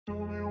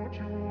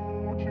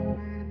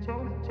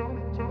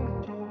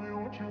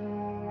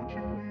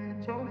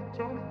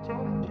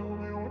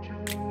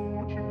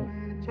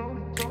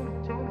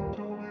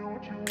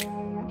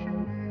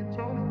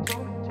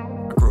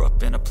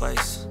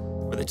place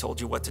where they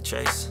told you what to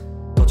chase,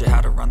 told you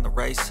how to run the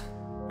race.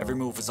 Every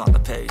move was on the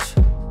page,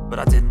 but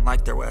I didn't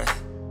like their way.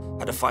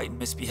 Had to fight and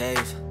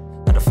misbehave,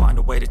 had to find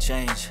a way to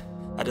change,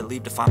 had to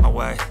leave to find my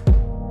way.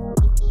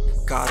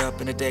 Caught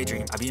up in a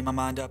daydream, I beat my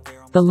mind up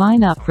there. The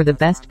lineup for the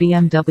best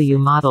BMW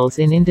models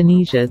in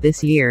Indonesia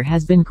this year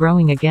has been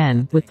growing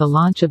again, with the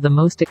launch of the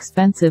most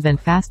expensive and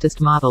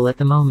fastest model at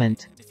the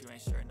moment.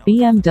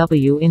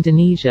 BMW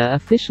Indonesia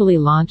officially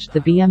launched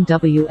the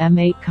BMW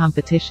M8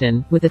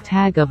 competition, with a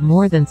tag of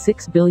more than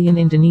 6 billion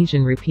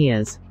Indonesian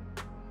rupiahs.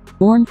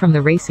 Born from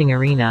the racing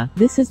arena,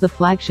 this is the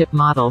flagship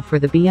model for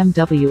the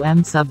BMW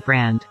M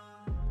sub-brand.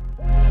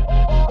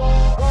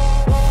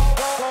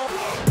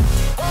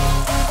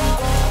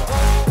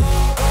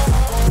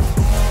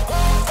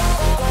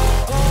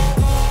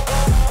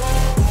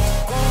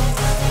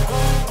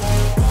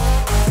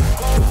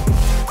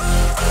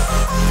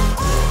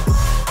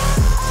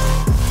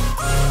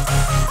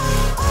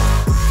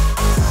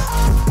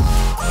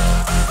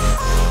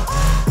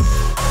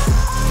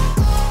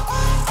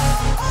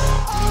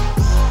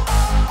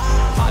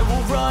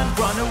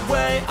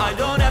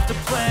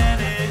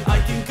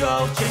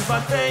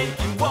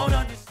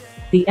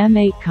 The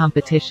M8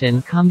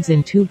 competition comes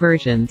in two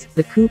versions,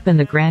 the Coupe and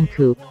the Gran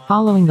Coupe,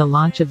 following the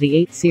launch of the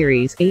 8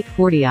 Series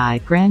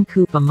 840i Gran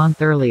Coupe a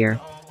month earlier.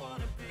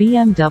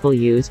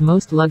 BMW's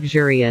most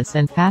luxurious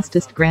and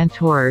fastest Grand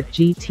Tourer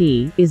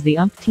GT is the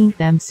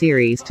umpteenth M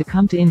series to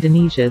come to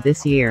Indonesia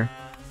this year.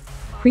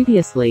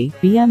 Previously,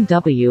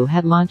 BMW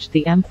had launched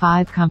the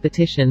M5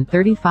 competition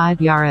 35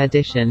 Jahre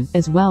Edition,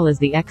 as well as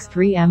the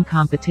X3M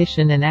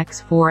competition and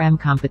X4M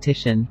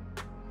competition.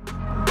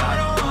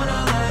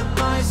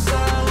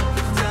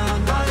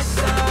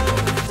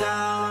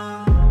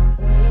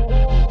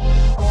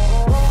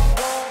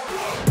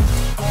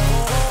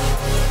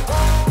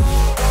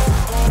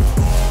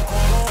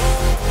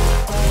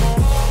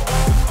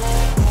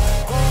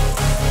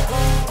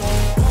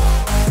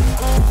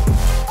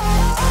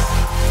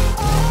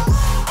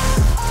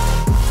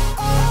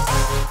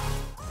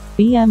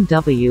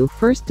 BMW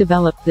first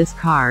developed this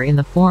car in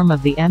the form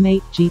of the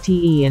M8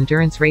 GTE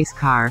endurance race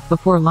car,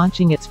 before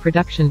launching its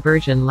production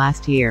version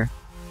last year.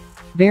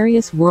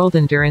 Various world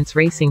endurance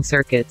racing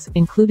circuits,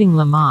 including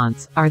Le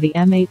Mans, are the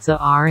M8's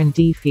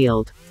R&D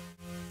field.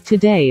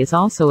 Today is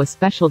also a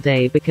special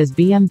day because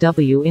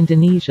BMW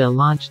Indonesia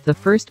launched the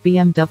first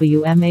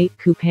BMW M8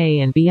 Coupe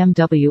and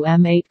BMW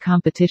M8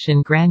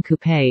 competition Gran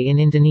Coupe in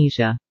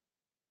Indonesia.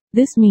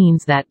 This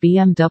means that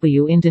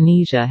BMW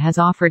Indonesia has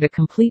offered a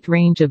complete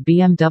range of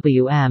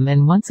BMW M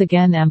and once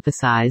again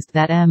emphasized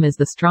that M is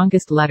the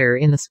strongest letter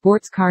in the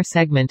sports car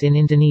segment in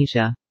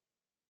Indonesia.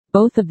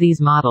 Both of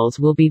these models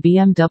will be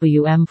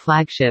BMW M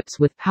flagships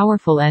with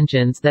powerful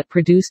engines that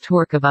produce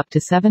torque of up to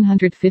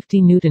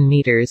 750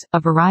 Nm, a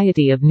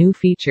variety of new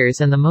features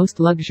and the most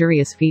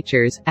luxurious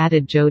features,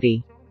 added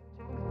Jody.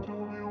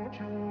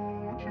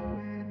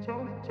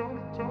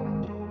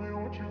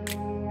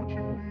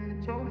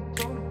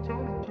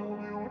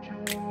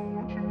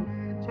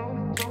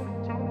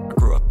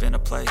 In a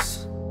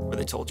place where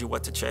they told you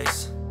what to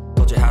chase,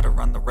 told you how to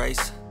run the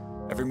race.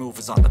 Every move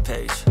was on the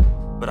page,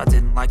 but I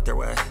didn't like their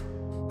way.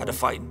 Had to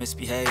fight and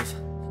misbehave,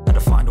 had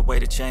to find a way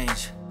to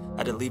change,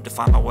 had to leave to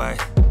find my way.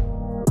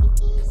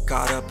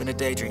 Caught up in a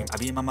daydream, I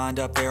beat my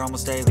mind up there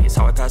almost daily. It's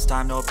how I pass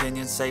time, no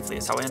opinions safely.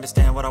 It's how I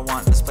understand what I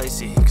want in this place,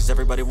 see. Cause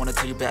everybody wanna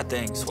tell you bad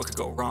things, what could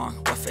go wrong,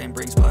 what fame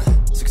brings. But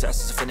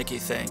success is a finicky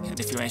thing, and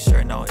if you ain't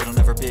sure, no, it'll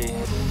never be.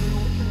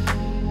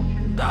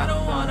 I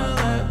don't wanna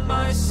let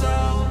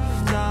myself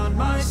down,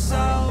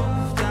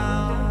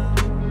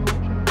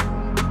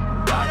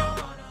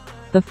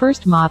 The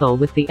first model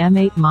with the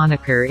M8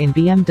 moniker in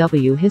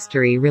BMW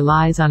history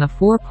relies on a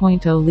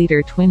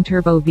 4.0-liter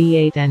twin-turbo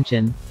V8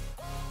 engine.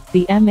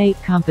 The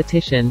M8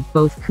 competition,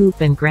 both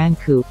Coupe and Gran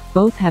Coupe,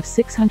 both have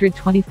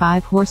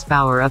 625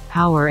 horsepower of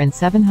power and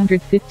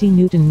 750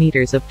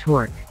 Nm of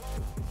torque.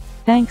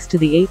 Thanks to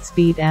the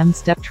 8-speed M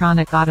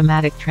Steptronic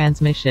automatic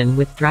transmission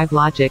with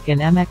DriveLogic and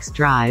MX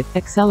Drive,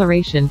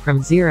 acceleration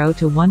from 0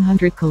 to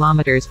 100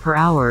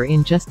 km/h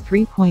in just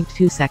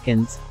 3.2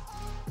 seconds.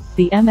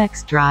 The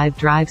MX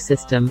drive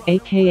system,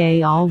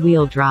 aka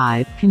all-wheel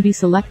drive, can be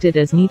selected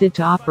as needed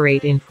to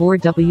operate in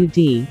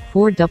 4WD,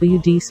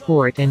 4WD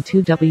Sport and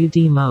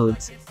 2WD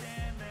modes.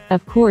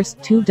 Of course,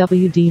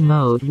 2WD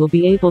mode will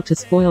be able to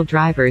spoil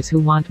drivers who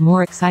want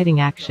more exciting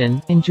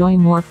action, enjoy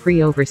more free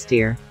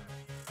oversteer.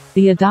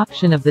 The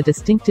adoption of the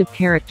distinctive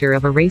character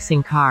of a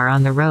racing car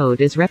on the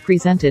road is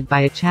represented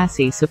by a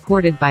chassis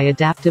supported by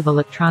adaptive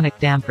electronic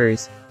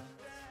dampers.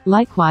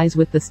 Likewise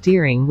with the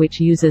steering, which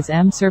uses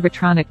M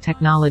Servotronic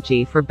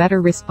technology for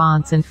better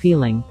response and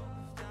feeling.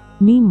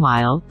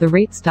 Meanwhile, the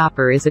rate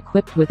stopper is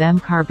equipped with M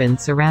carbon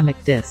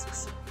ceramic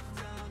discs.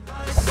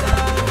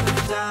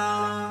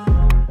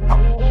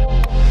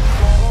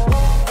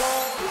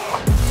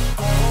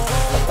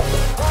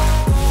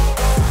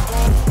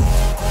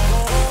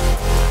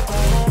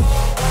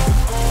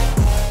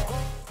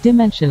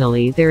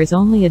 Dimensionally, there is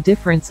only a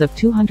difference of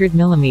 200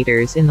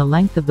 mm in the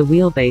length of the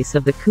wheelbase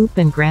of the Coupe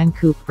and Gran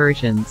Coupe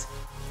versions.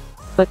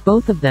 but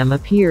both of them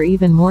appear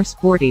even more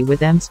sporty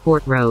with M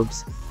Sport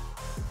robes.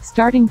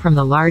 Starting from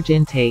the large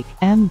intake,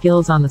 M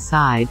grills on the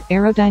side,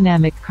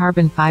 aerodynamic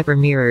carbon fiber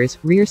mirrors,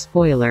 rear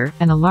spoiler,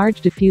 and a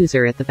large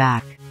diffuser at the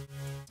back.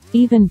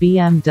 Even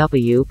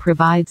BMW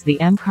provides the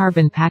M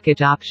carbon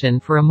package option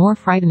for a more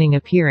frightening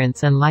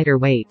appearance and lighter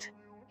weight.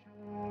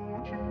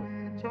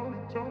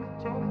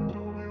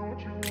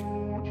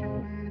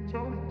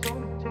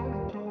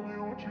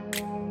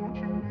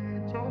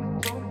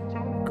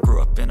 I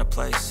grew up in a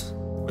place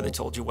where they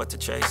told you what to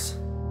chase,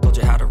 told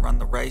you how to run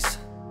the race.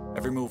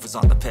 Every move was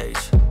on the page,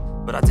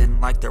 but I didn't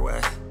like their way.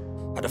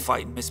 Had to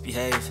fight and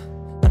misbehave,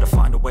 had to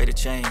find a way to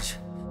change,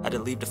 had to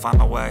leave to find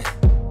my way.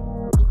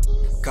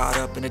 Caught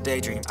up in a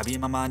daydream, I beat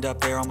my mind up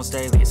there almost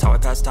daily. It's how I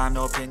pass time,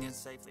 no opinions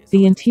safely.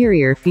 The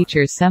interior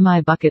features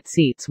semi-bucket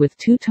seats with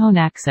two-tone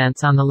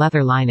accents on the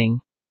leather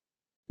lining.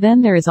 Then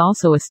there is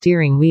also a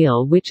steering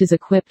wheel which is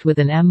equipped with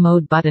an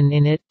M-mode button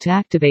in it to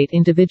activate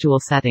individual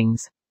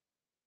settings.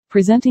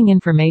 Presenting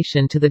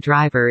information to the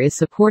driver is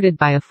supported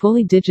by a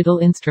fully digital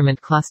instrument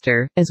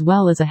cluster, as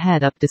well as a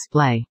head-up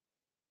display.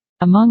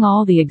 Among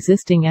all the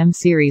existing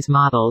M-series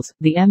models,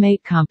 the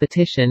M8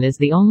 Competition is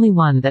the only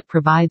one that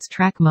provides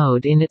track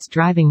mode in its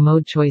driving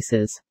mode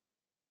choices.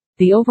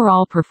 The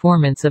overall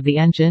performance of the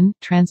engine,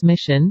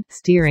 transmission,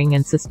 steering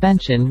and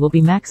suspension will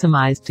be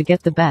maximized to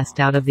get the best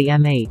out of the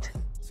M8.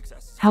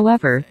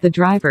 However, the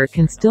driver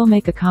can still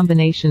make a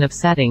combination of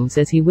settings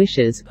as he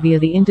wishes, via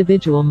the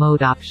individual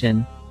mode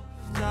option.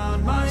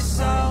 Down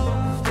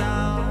myself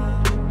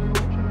down.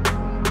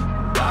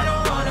 I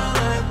don't wanna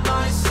let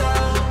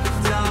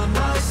myself down,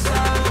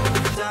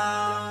 myself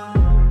down.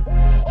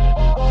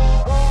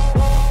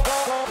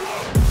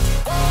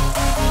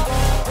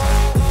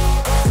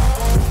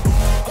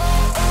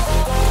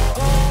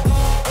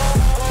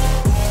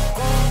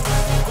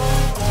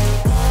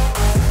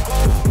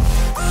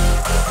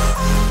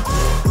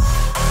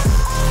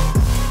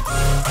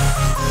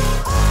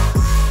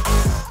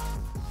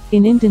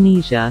 In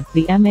Indonesia,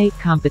 the M8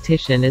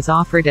 Competition is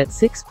offered at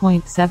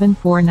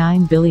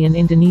 6.749 billion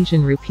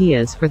Indonesian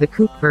rupiahs for the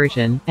coupe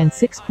version, and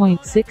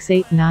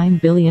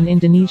 6.689 billion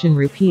Indonesian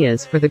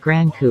rupiahs for the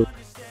Gran Coupe.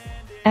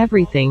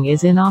 Everything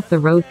is in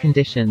off-the-road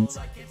conditions.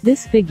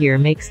 This figure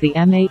makes the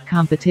M8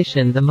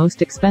 Competition the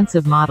most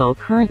expensive model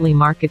currently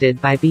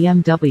marketed by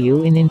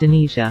BMW in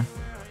Indonesia.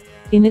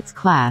 In its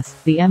class,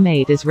 the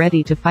M8 is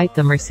ready to fight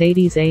the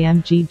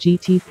Mercedes-AMG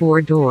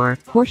GT4 Door,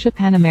 Porsche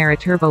Panamera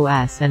Turbo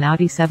S and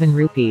Audi 7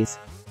 Rupees.